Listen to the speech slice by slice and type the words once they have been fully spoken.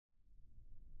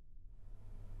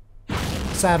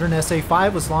Saturn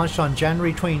SA-5 was launched on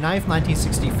January 29,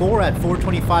 1964 at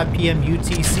 4:25 p.m.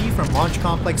 UTC from Launch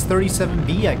Complex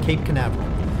 37B at Cape Canaveral.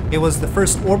 It was the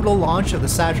first orbital launch of the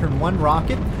Saturn I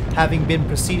rocket, having been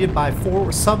preceded by 4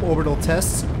 suborbital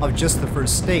tests of just the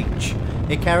first stage.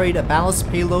 It carried a ballast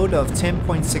payload of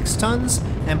 10.6 tons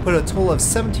and put a total of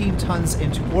 17 tons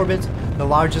into orbit, the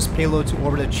largest payload to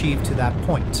orbit achieved to that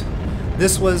point.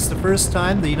 This was the first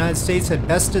time the United States had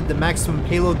bested the maximum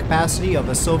payload capacity of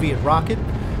a Soviet rocket.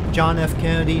 John F.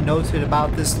 Kennedy noted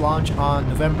about this launch on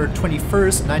November 21,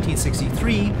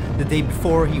 1963, the day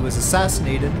before he was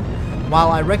assassinated.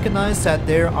 While I recognize that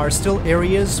there are still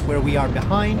areas where we are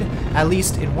behind, at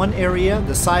least in one area,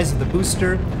 the size of the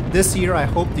booster, this year I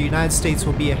hope the United States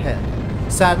will be ahead.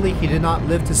 Sadly, he did not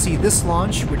live to see this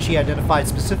launch, which he identified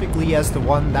specifically as the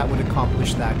one that would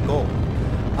accomplish that goal.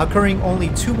 Occurring only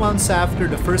 2 months after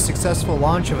the first successful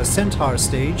launch of a Centaur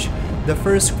stage, the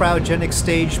first cryogenic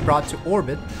stage brought to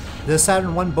orbit, the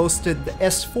Saturn I boasted the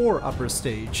S-4 upper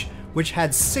stage, which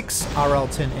had 6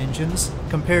 RL-10 engines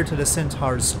compared to the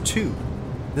Centaur's 2.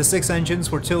 The 6 engines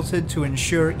were tilted to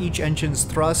ensure each engine's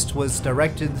thrust was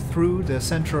directed through the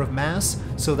center of mass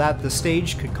so that the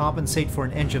stage could compensate for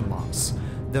an engine loss.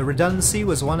 The redundancy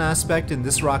was one aspect in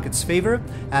this rocket's favor,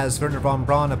 as Wernher von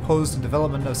Braun opposed the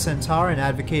development of Centaur and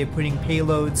advocated putting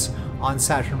payloads on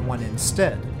Saturn I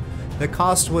instead. The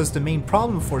cost was the main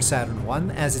problem for Saturn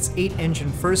I, as its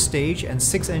 8-engine first stage and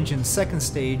 6-engine second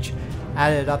stage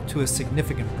added up to a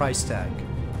significant price tag.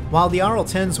 While the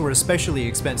RL-10s were especially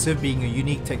expensive, being a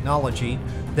unique technology,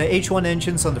 the H-1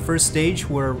 engines on the first stage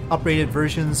were uprated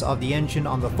versions of the engine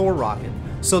on the Thor rocket,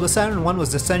 so the Saturn I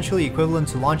was essentially equivalent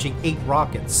to launching 8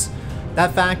 rockets.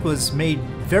 That fact was made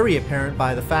very apparent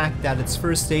by the fact that its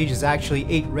first stage is actually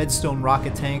 8 Redstone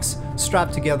rocket tanks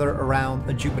strapped together around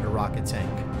a Jupiter rocket tank.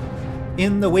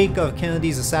 In the wake of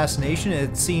Kennedy's assassination,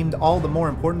 it seemed all the more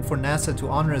important for NASA to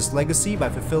honor his legacy by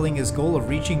fulfilling his goal of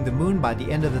reaching the moon by the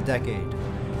end of the decade.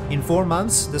 In 4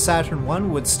 months, the Saturn I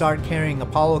would start carrying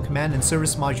Apollo Command and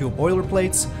Service Module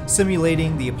boilerplates,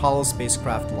 simulating the Apollo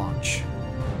spacecraft launch.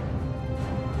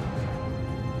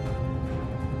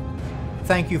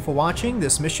 Thank you for watching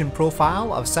this mission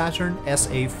profile of Saturn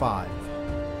SA-5.